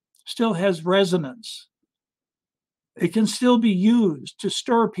founding still has resonance. It can still be used to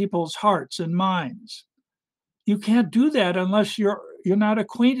stir people's hearts and minds. You can't do that unless you're not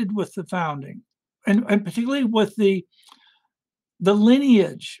acquainted with the founding, and particularly with the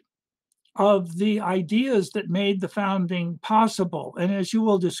lineage of the ideas that made the founding possible. And as you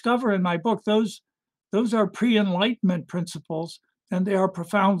will discover in my book, those are pre-Enlightenment principles, and they are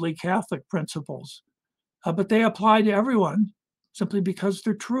profoundly Catholic principles. But they apply to everyone simply because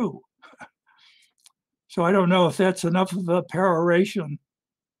they're true. So I don't know if that's enough of a peroration.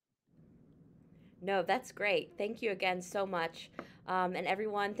 No, that's great. Thank you again so much. And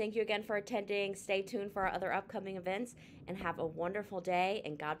everyone, thank you again for attending. Stay tuned for our other upcoming events, and have a wonderful day,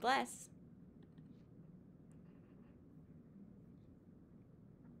 and God bless.